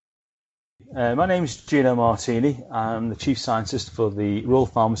My name is Gino Martini. I'm the Chief Scientist for the Royal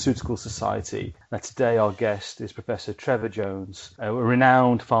Pharmaceutical Society. Now, today our guest is Professor Trevor Jones, a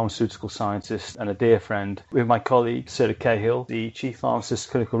renowned pharmaceutical scientist and a dear friend, with my colleague Sarah Cahill, the Chief Pharmacist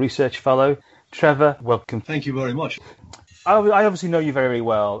Clinical Research Fellow. Trevor, welcome. Thank you very much. I obviously know you very, very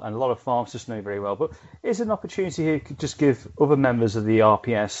well, and a lot of pharmacists know you very well, but is it an opportunity here to just give other members of the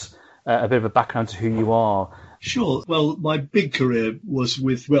RPS a bit of a background to who you are? Sure. Well, my big career was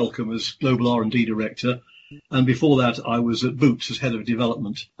with Wellcome as Global R&D Director, and before that I was at Boots as Head of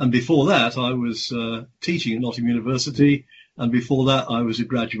Development, and before that I was teaching at Nottingham University, and before that I was a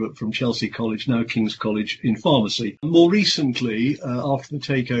graduate from Chelsea College, now King's College, in pharmacy. More recently, after the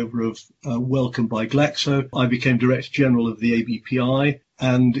takeover of Wellcome by Glaxo, I became Director General of the ABPI,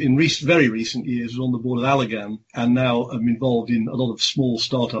 and in very recent years was on the board of Allergan, and now I'm involved in a lot of small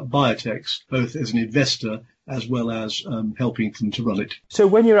startup biotechs, both as an investor as well as helping them to run it. So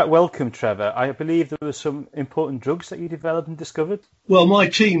when you're at Wellcome, Trevor, I believe there were some important drugs that you developed and discovered? Well, my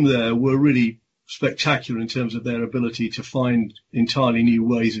team there were really spectacular in terms of their ability to find entirely new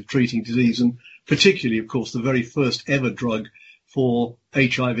ways of treating disease, and particularly, of course, the very first ever drug for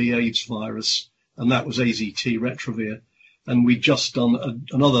HIV/AIDS virus, and that was AZT Retrovir. And we'd just done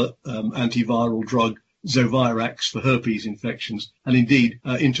another antiviral drug, Zovirax, for herpes infections, and indeed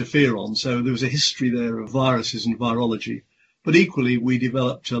interferon. So there was a history there of viruses and virology. But equally, we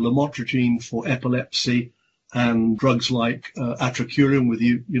developed lamotrigine for epilepsy and drugs like atracurium with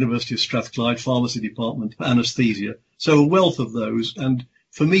the University of Strathclyde Pharmacy Department, anesthesia. So a wealth of those, and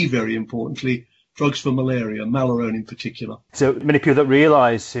for me, very importantly, drugs for malaria, Malarone in particular. So many people don't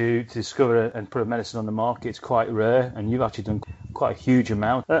realise to discover and put a medicine on the market is quite rare, and you've actually done quite a huge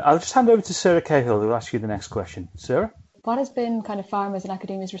amount. I'll just hand over to Sarah Cahill, who will ask you the next question. Sarah? What has been kind of pharma's and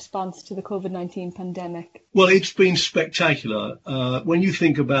academia's response to the COVID-19 pandemic? Well, it's been spectacular. When you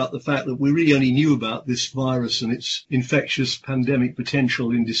think about the fact that we really only knew about this virus and its infectious pandemic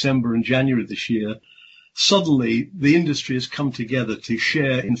potential in December and January this year, suddenly the industry has come together to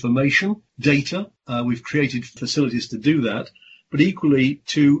share information, data. We've created facilities to do that, but equally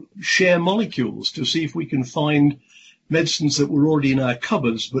to share molecules to see if we can find medicines that were already in our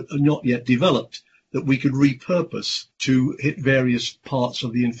cupboards but are not yet developed, that we could repurpose to hit various parts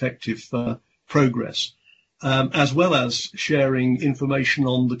of the infective progress, as well as sharing information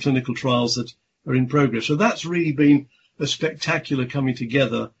on the clinical trials that are in progress. So that's really been a spectacular coming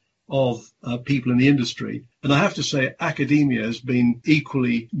together of people in the industry. And I have to say, academia has been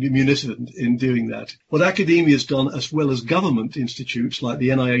equally munificent in doing that. What academia has done, as well as government institutes like the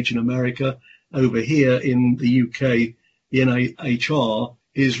NIH in America, over here in the UK, the NIHR,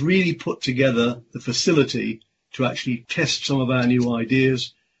 is really put together the facility to actually test some of our new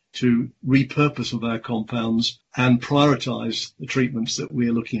ideas, to repurpose some of our compounds and prioritise the treatments that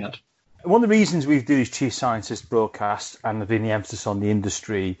we're looking at. One of the reasons we do these Chief Scientist broadcasts and there's been the emphasis on the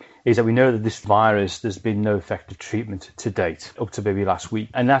industry is that we know that this virus, there's been no effective treatment to date, up to maybe last week.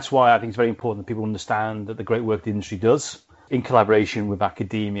 And that's why I think it's very important that people understand that the great work the industry does in collaboration with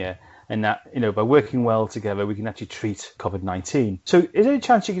academia, and that, by working well together, we can actually treat COVID-19. So is there any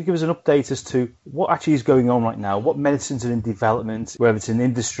chance you could give us an update as to what actually is going on right now? What medicines are in development, whether it's in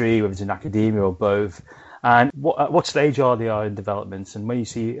industry, whether it's in academia or both? And at what stage are they in development, and when you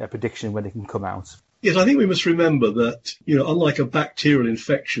see a prediction when they can come out? Yes, I think we must remember that, unlike a bacterial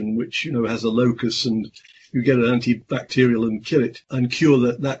infection, which, has a locus and you get an antibacterial and kill it and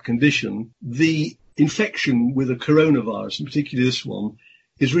cure that condition, the infection with a coronavirus, and particularly this one,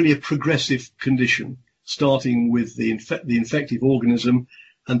 is really a progressive condition, starting with the infective organism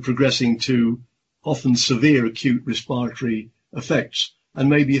and progressing to often severe acute respiratory effects and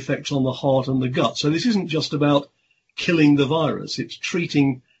maybe effects on the heart and the gut. So this isn't just about killing the virus, it's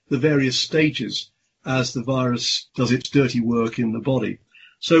treating the various stages as the virus does its dirty work in the body.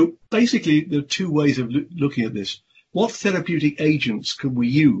 So basically there are two ways of looking at this. What therapeutic agents can we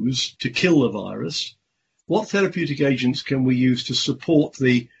use to kill the virus? What therapeutic agents can we use to support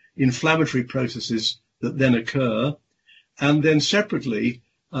the inflammatory processes that then occur? And then separately,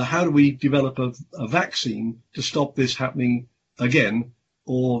 how do we develop a vaccine to stop this happening again,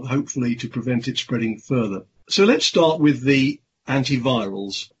 or hopefully to prevent it spreading further? So let's start with the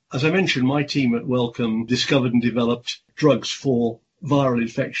antivirals. As I mentioned, my team at Wellcome discovered and developed drugs for viral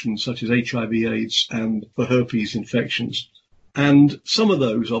infections such as HIV/AIDS and for herpes infections. And some of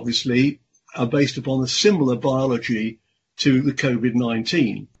those, obviously, are based upon a similar biology to the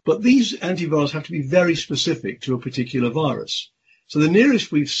COVID-19. But these antivirals have to be very specific to a particular virus. So the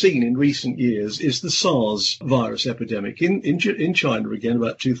nearest we've seen in recent years is the SARS virus epidemic in China again,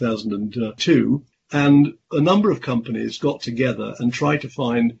 about 2002. And a number of companies got together and tried to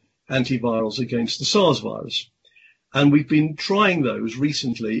find antivirals against the SARS virus. And we've been trying those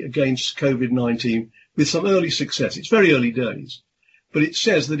recently against COVID-19 with some early success. It's very early days, but it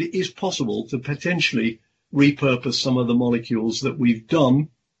says that it is possible to potentially repurpose some of the molecules that we've done,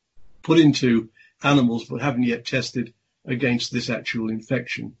 put into animals, but haven't yet tested against this actual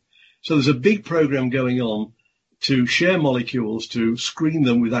infection. So there's a big program going on to share molecules, to screen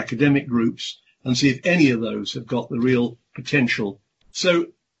them with academic groups and see if any of those have got the real potential. So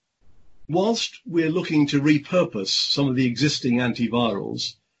whilst we're looking to repurpose some of the existing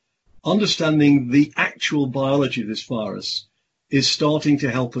antivirals, understanding the actual biology of this virus is starting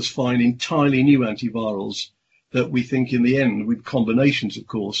to help us find entirely new antivirals that we think in the end, with combinations, of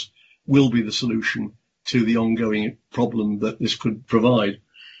course, will be the solution to the ongoing problem that this could provide.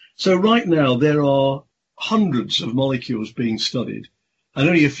 So right now, there are hundreds of molecules being studied, and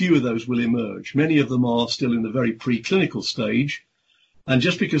only a few of those will emerge. Many of them are still in the very preclinical stage, and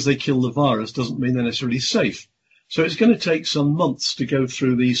just because they kill the virus doesn't mean they're necessarily safe. So it's going to take some months to go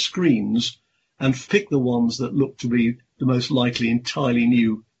through these screens and pick the ones that look to be the most likely entirely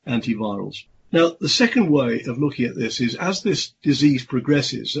new antivirals. Now, the second way of looking at this is as this disease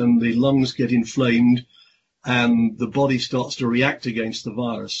progresses and the lungs get inflamed and the body starts to react against the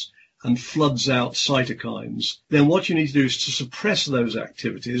virus and floods out cytokines, then what you need to do is to suppress those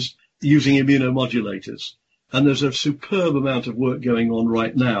activities using immunomodulators. And there's a superb amount of work going on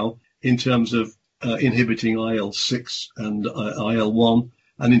right now in terms of inhibiting IL-6 and IL-1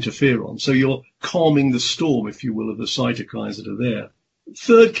 and interferon. So you're calming the storm, if you will, of the cytokines that are there.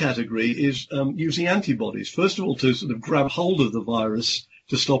 Third category is using antibodies. First of all, to sort of grab hold of the virus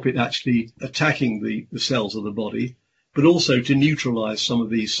to stop it actually attacking the cells of the body, but also to neutralize some of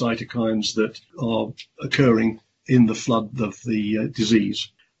these cytokines that are occurring in the flood of the disease.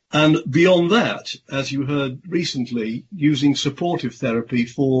 And beyond that, as you heard recently, using supportive therapy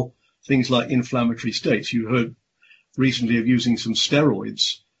for things like inflammatory states. You heard recently of using some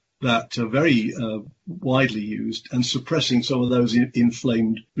steroids that are very widely used and suppressing some of those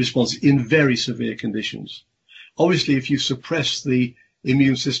inflamed responses in very severe conditions. Obviously, if you suppress the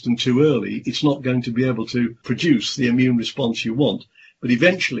immune system too early, it's not going to be able to produce the immune response you want. But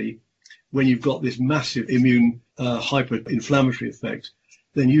eventually, when you've got this massive immune hyperinflammatory effect,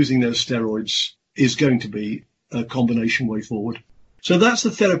 then using those steroids is going to be a combination way forward. So that's the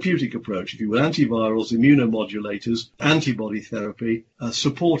therapeutic approach, if you will: antivirals, immunomodulators, antibody therapy,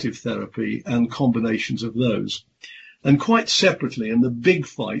 supportive therapy, and combinations of those. And quite separately, and the big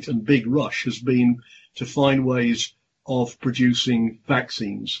fight and big rush has been to find ways of producing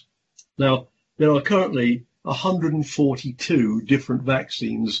vaccines. Now, there are currently 142 different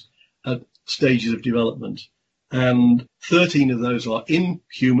vaccines at stages of development, and 13 of those are in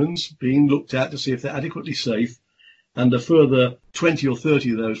humans being looked at to see if they're adequately safe, and a further 20 or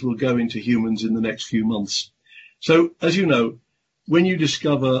 30 of those will go into humans in the next few months. So, as you know, when you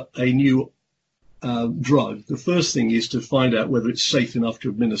discover a new drug, the first thing is to find out whether it's safe enough to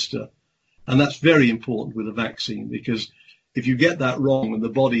administer. And that's very important with a vaccine, because if you get that wrong and the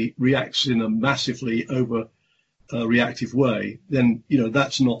body reacts in a massively overreactive way, then,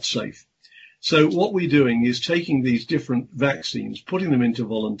 that's not safe. So what we're doing is taking these different vaccines, putting them into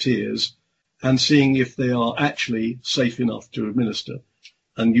volunteers, and seeing if they are actually safe enough to administer.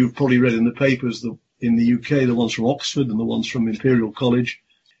 And you've probably read in the papers that in the UK, the ones from Oxford and the ones from Imperial College,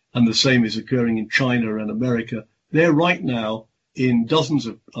 and the same is occurring in China and America. They're right now in dozens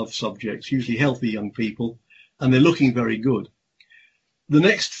of subjects, usually healthy young people, and they're looking very good. The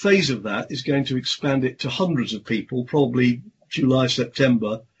next phase of that is going to expand it to hundreds of people, probably July,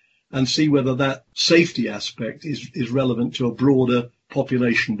 September, and see whether that safety aspect is relevant to a broader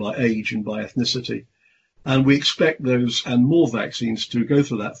population by age and by ethnicity. And we expect those and more vaccines to go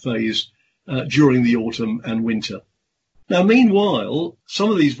through that phase during the autumn and winter. Now, meanwhile,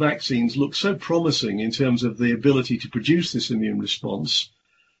 some of these vaccines look so promising in terms of the ability to produce this immune response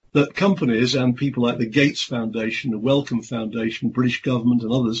that companies and people like the Gates Foundation, the Wellcome Foundation, British government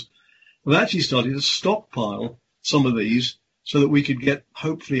and others have actually started to stockpile some of these so that we could get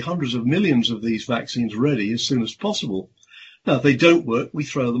hopefully hundreds of millions of these vaccines ready as soon as possible. Now, if they don't work, we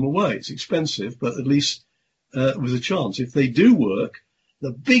throw them away. It's expensive, but at least with a chance. If they do work,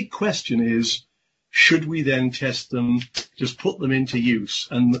 the big question is, should we then test them, just put them into use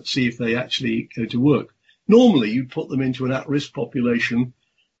and see if they actually go to work? Normally, you'd put them into an at-risk population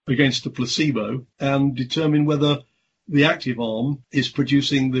against a placebo and determine whether the active arm is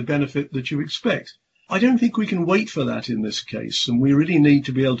producing the benefit that you expect. I don't think we can wait for that in this case, and we really need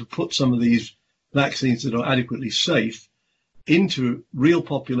to be able to put some of these vaccines that are adequately safe into real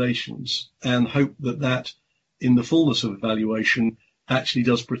populations and hope that in the fullness of evaluation, actually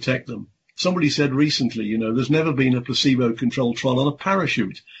does protect them. Somebody said recently, there's never been a placebo-controlled trial on a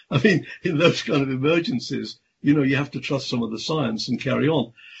parachute. I mean, in those kind of emergencies, you have to trust some of the science and carry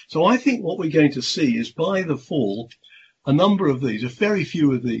on. So I think what we're going to see is by the fall, a number of these, a very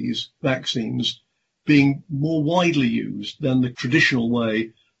few of these vaccines being more widely used than the traditional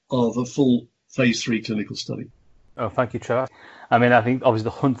way of a full phase 3 clinical study. Oh, thank you, Trevor. I mean, I think obviously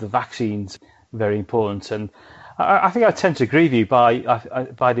the hunt for vaccines very important, and I think I tend to agree with you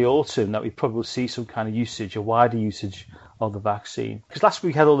by the autumn that we probably will see some kind of usage, a wider usage of the vaccine. Because last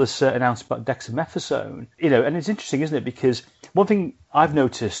week we had all this announcement about dexamethasone, and it's interesting, isn't it? Because one thing I've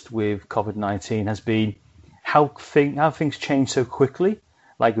noticed with COVID-19 has been how things change so quickly.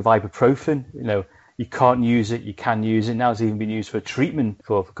 Like with ibuprofen, you can't use it, you can use it. Now it's even been used for treatment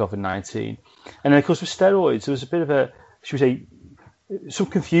for COVID-19. And then, of course, with steroids, there was a bit of a, should we say, some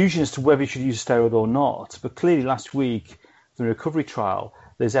confusion as to whether you should use a steroid or not. But clearly last week, the recovery trial,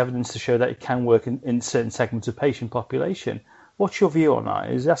 there's evidence to show that it can work in certain segments of patient population. What's your view on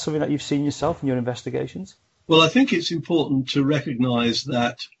that? Is that something that you've seen yourself in your investigations? Well, I think it's important to recognise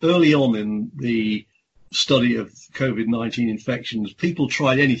that early on in the study of COVID-19 infections, people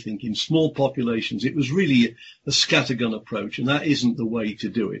tried anything in small populations. It was really a scattergun approach, and that isn't the way to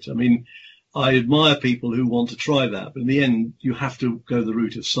do it. I mean, I admire people who want to try that, but in the end, you have to go the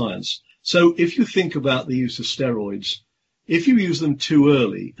route of science. So if you think about the use of steroids, if you use them too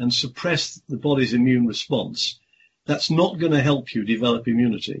early and suppress the body's immune response, that's not going to help you develop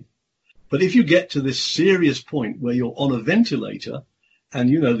immunity. But if you get to this serious point where you're on a ventilator and,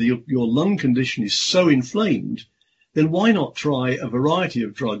 your lung condition is so inflamed, then why not try a variety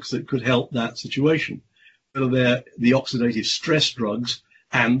of drugs that could help that situation? Whether they're the oxidative stress drugs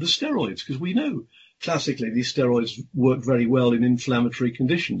and the steroids, because we know classically these steroids work very well in inflammatory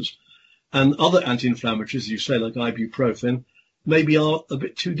conditions. And other anti-inflammatories, as you say, like ibuprofen, maybe are a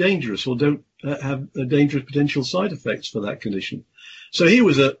bit too dangerous or don't have dangerous potential side effects for that condition. So here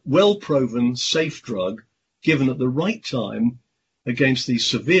was a well-proven, safe drug given at the right time against these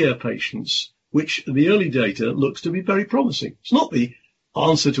severe patients, which the early data looks to be very promising. It's not the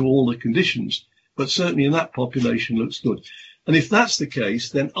answer to all the conditions, but certainly in that population looks good. And if that's the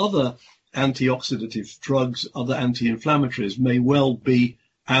case, then other antioxidative drugs, other anti-inflammatories may well be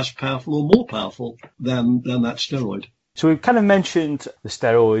as powerful or more powerful than that steroid. So we've kind of mentioned the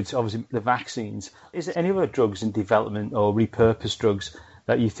steroids, obviously the vaccines. Is there any other drugs in development or repurposed drugs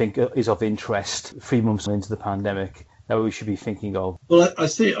that you think is of interest 3 months into the pandemic that we should be thinking of? Well, I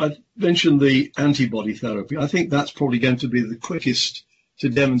think I mentioned the antibody therapy. I think that's probably going to be the quickest to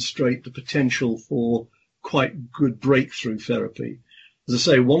demonstrate the potential for quite good breakthrough therapy. As I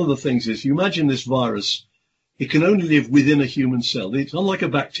say, one of the things is, you imagine this virus, it can only live within a human cell. It's unlike a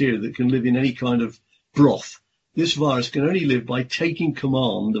bacteria that can live in any kind of broth. This virus can only live by taking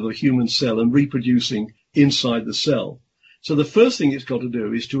command of a human cell and reproducing inside the cell. So the first thing it's got to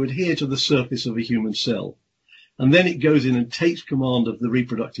do is to adhere to the surface of a human cell. And then it goes in and takes command of the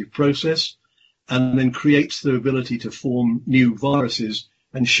reproductive process and then creates the ability to form new viruses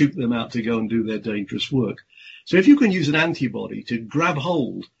and shoot them out to go and do their dangerous work. So if you can use an antibody to grab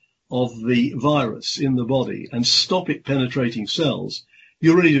hold of the virus in the body and stop it penetrating cells,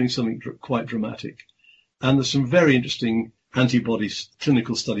 you're really doing something quite dramatic. And there's some very interesting antibodies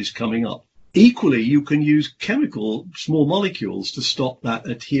clinical studies coming up. Equally, you can use chemical small molecules to stop that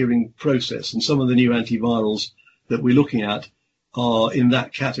adhering process. And some of the new antivirals that we're looking at are in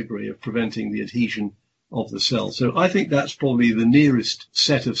that category of preventing the adhesion of the cell. So I think that's probably the nearest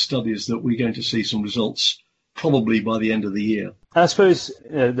set of studies that we're going to see some results probably by the end of the year. And I suppose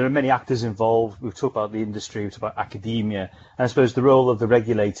there are many actors involved. We've talked about the industry, we've talked about academia, and I suppose the role of the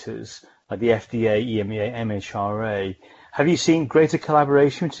regulators, like the FDA, EMEA, MHRA. Have you seen greater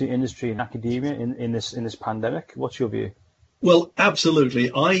collaboration between industry and academia in this pandemic? What's your view? Well,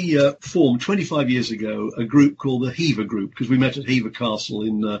 absolutely. I formed 25 years ago a group called the Hever Group, because we met at Hever Castle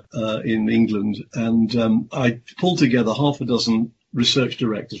in England, and I pulled together half a dozen research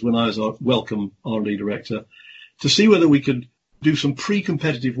directors when I was our Wellcome R&D director to see whether we could do some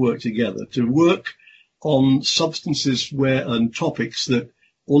pre-competitive work together, to work on substances and topics that,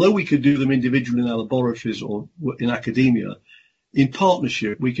 although we could do them individually in our laboratories or in academia, in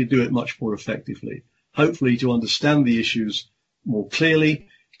partnership we could do it much more effectively. Hopefully to understand the issues more clearly,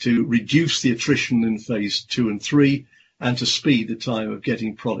 to reduce the attrition in phase 2 and 3, and to speed the time of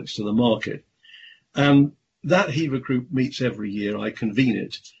getting products to the market. And that Hever group meets every year. I convene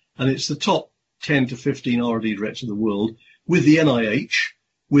it, and it's the top 10 to 15 R&D directors of the world, with the NIH,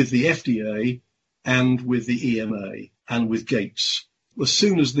 with the FDA, and with the EMA, and with Gates. As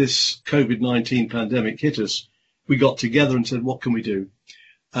soon as this COVID-19 pandemic hit us, we got together and said, what can we do?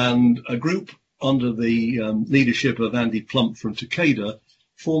 And a group under the leadership of Andy Plump from Takeda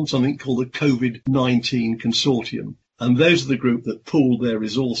formed something called the COVID-19 Consortium. And those are the group that pooled their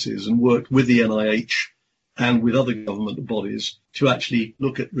resources and worked with the NIH and with other government bodies to actually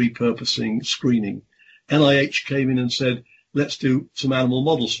look at repurposing screening. NIH came in and said, let's do some animal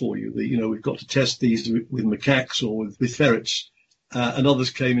models for you. We've got to test these with macaques or with ferrets. And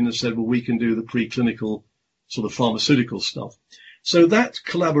others came in and said, well, we can do the preclinical sort of pharmaceutical stuff. So that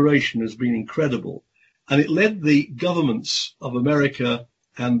collaboration has been incredible. And it led the governments of America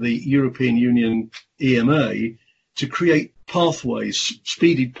and the European Union EMA to create pathways,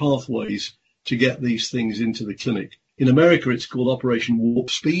 speeded pathways to get these things into the clinic. In America, it's called Operation Warp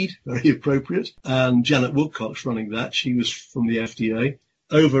Speed, very appropriate. And Janet Woodcock's running that. She was from the FDA.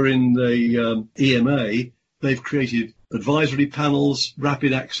 Over in the EMA, they've created advisory panels,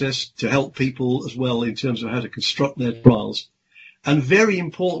 rapid access to help people as well in terms of how to construct their trials. And very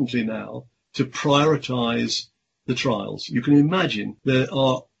importantly now, to prioritize the trials. You can imagine there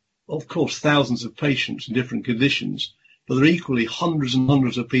are, of course, thousands of patients in different conditions, but there are equally hundreds and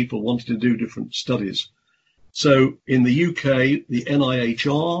hundreds of people wanting to do different studies. So in the UK, the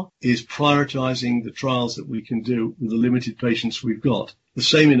NIHR is prioritizing the trials that we can do with the limited patients we've got. The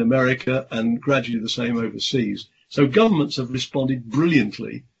same in America and gradually the same overseas. So governments have responded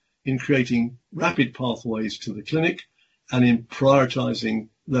brilliantly in creating rapid pathways to the clinic and in prioritizing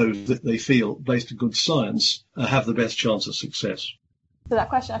those that they feel, based on good science, have the best chance of success. So that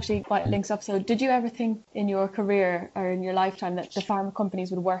question actually quite links up. So did you ever think in your career or in your lifetime that the pharma companies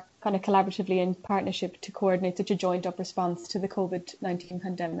would work kind of collaboratively in partnership to coordinate such a joined up response to the COVID-19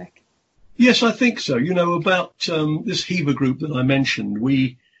 pandemic? Yes, I think so. About this HEVA group that I mentioned,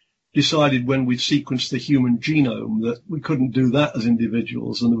 we decided when we'd sequenced the human genome that we couldn't do that as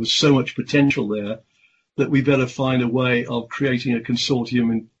individuals, and there was so much potential there that we better find a way of creating a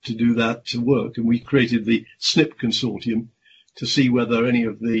consortium to do that to work. And we created the SNP consortium to see whether any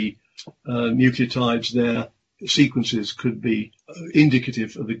of the nucleotides, their sequences could be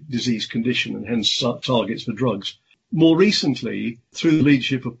indicative of a disease condition and hence targets for drugs. More recently, through the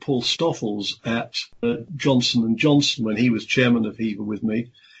leadership of Paul Stoffels at Johnson & Johnson, when he was chairman of HEVA with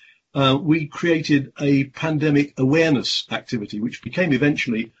me, we created a pandemic awareness activity, which became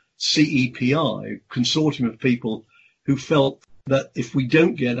eventually CEPI, a consortium of people who felt that if we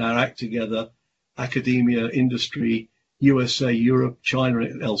don't get our act together, academia, industry, USA, Europe, China,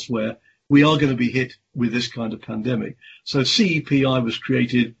 elsewhere, we are going to be hit with this kind of pandemic. So CEPI was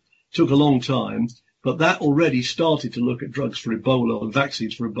created, took a long time, but that already started to look at drugs for Ebola and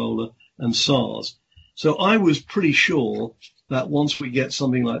vaccines for Ebola and SARS. So I was pretty sure that once we get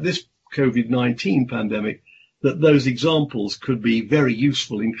something like this COVID-19 pandemic, that those examples could be very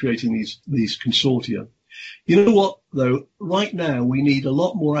useful in creating these consortia. You know what, though? Right now, we need a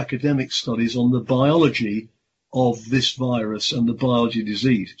lot more academic studies on the biology of this virus and the biology of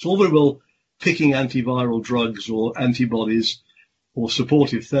disease. It's all very well picking antiviral drugs or antibodies or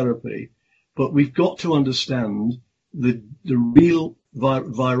supportive therapy, but we've got to understand the real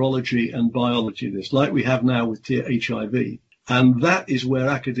virology and biology of this, like we have now with HIV. And that is where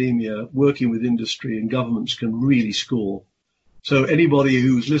academia, working with industry and governments, can really score. So anybody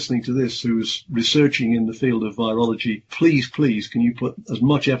who's listening to this, who's researching in the field of virology, please, can you put as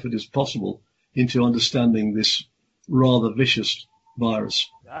much effort as into understanding this rather vicious virus?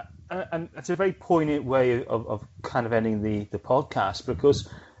 And it's a very poignant way of kind of ending the podcast, because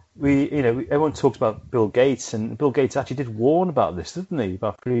everyone talks about Bill Gates, and Bill Gates actually did warn about this, didn't he,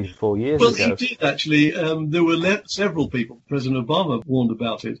 about 3-4 years ago? Well, he did actually. There were several people. President Obama warned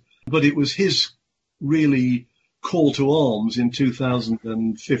about it, but it was his really call to arms in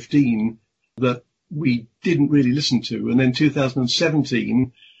 2015 that we didn't really listen to. And then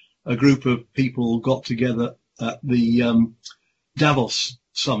 2017, a group of people got together at the Davos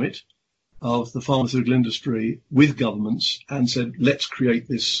summit of the pharmaceutical industry with governments and said, let's create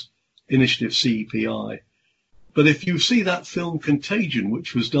this initiative CEPI. But if you see that film Contagion,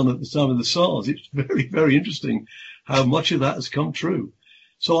 which was done at the time of the SARS, it's very, very interesting how much of that has come true.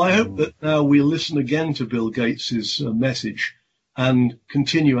 So I hope that now we'll listen again to Bill Gates's message and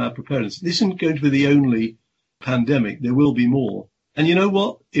continue our preparedness. This isn't going to be the only pandemic. There will be more. And you know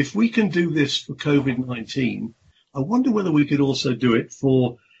what? If we can do this for COVID-19, I wonder whether we could also do it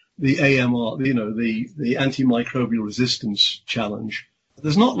for the AMR, the antimicrobial resistance challenge.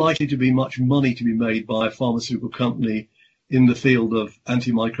 There's not likely to be much money to be made by a pharmaceutical company in the field of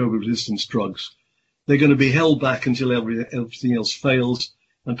antimicrobial resistance drugs. They're going to be held back until everything else fails,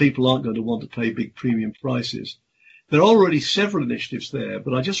 and people aren't going to want to pay big premium prices. There are already several initiatives there,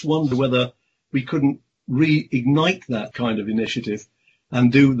 but I just wonder whether we couldn't reignite that kind of initiative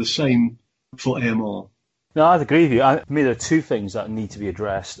and do the same for AMR. No, I'd agree with you. For me, there are two things that need to be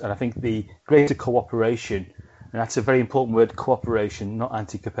addressed, and I think the greater cooperation, and that's a very important word, cooperation, not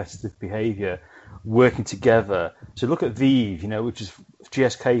anti-competitive behaviour, working together. So look at ViiV, which is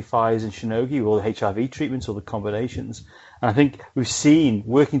GSK, Pfizer and Shionogi, all the HIV treatments, all the combinations. And I think we've seen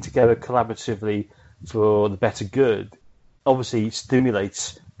working together collaboratively for the better good obviously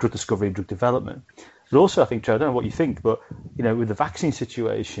stimulates drug discovery and drug development. But also, I think, Joe, I don't know what you think, but with the vaccine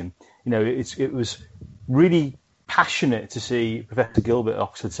situation, it was really passionate to see Professor Gilbert at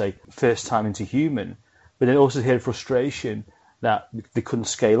Oxford say first time into human, but then also hear frustration that they couldn't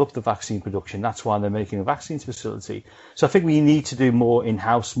scale up the vaccine production. That's why they're making a vaccines facility. So I think we need to do more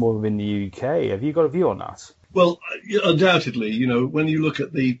in-house, more within the UK. Have you got a view on that? Well, undoubtedly, when you look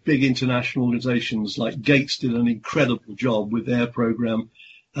at the big international organisations like Gates did an incredible job with their programme,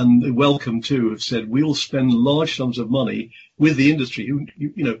 and Wellcome too have said we'll spend large sums of money with the industry.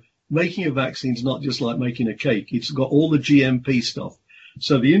 Making a vaccine is not just like making a cake. It's got all the GMP stuff.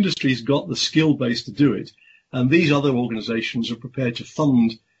 So the industry's got the skill base to do it. And these other organisations are prepared to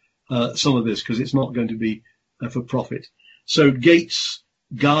fund some of this because it's not going to be for profit. So Gates,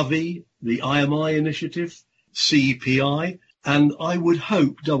 Gavi, the IMI initiative, CEPI, and I would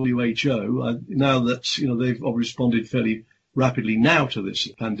hope WHO, now that they've responded fairly rapidly now to this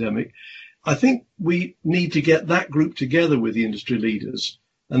pandemic, I think we need to get that group together with the industry leaders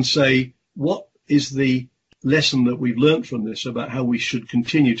and say, what is the lesson that we've learned from this about how we should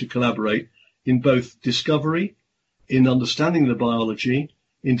continue to collaborate in both discovery, in understanding the biology,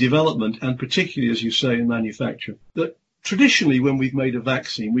 in development, and particularly, as you say, in manufacture. That traditionally, when we've made a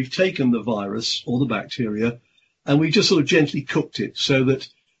vaccine, we've taken the virus or the bacteria and we've just sort of gently cooked it so that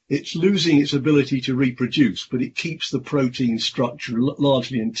it's losing its ability to reproduce, but it keeps the protein structure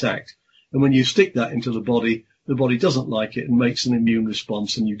largely intact. And when you stick that into the body doesn't like it and makes an immune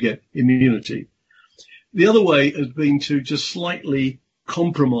response and you get immunity. The other way has been to just slightly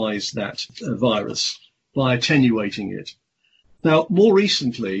compromise that virus by attenuating it. Now, more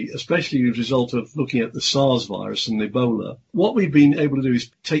recently, especially as a result of looking at the SARS virus and Ebola, what we've been able to do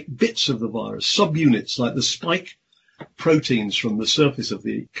is take bits of the virus, subunits like the spike proteins from the surface of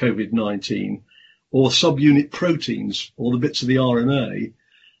the COVID-19 or subunit proteins or the bits of the RNA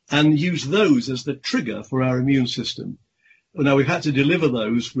and use those as the trigger for our immune system. Now, we've had to deliver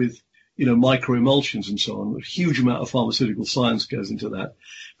those with microemulsions and so on. A huge amount of pharmaceutical science goes into that.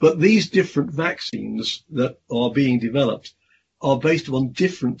 But these different vaccines that are being developed are based on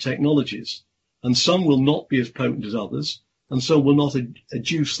different technologies. And some will not be as potent as others, and some will not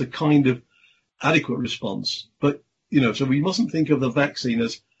induce the kind of adequate response. But, so we mustn't think of the vaccine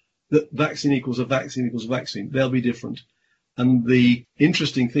as that vaccine equals a vaccine equals a vaccine. They'll be different. And the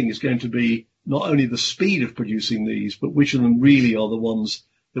interesting thing is going to be not only the speed of producing these, but which of them really are the ones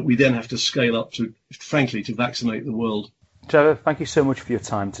that we then have to scale up to, frankly, to vaccinate the world. Trevor, thank you so much for your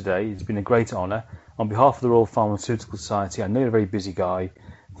time today. It's been a great honour. On behalf of the Royal Pharmaceutical Society, I know you're a very busy guy.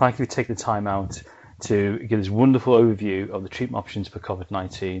 Thank you for taking the time out to give this wonderful overview of the treatment options for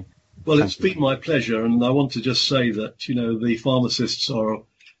COVID-19. Well, it's been my pleasure, and I want to just say that, the pharmacists are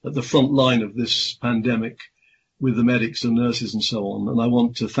at the front line of this pandemic with the medics and nurses and so on, and I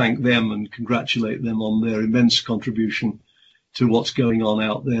want to thank them and congratulate them on their immense contribution to what's going on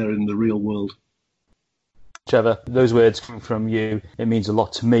out there in the real world. Trevor, those words coming from you, it means a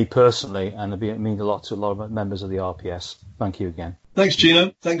lot to me personally, and it means a lot to a lot of members of the RPS. Thank you again. Thanks,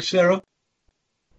 Gino. Thanks, Sarah.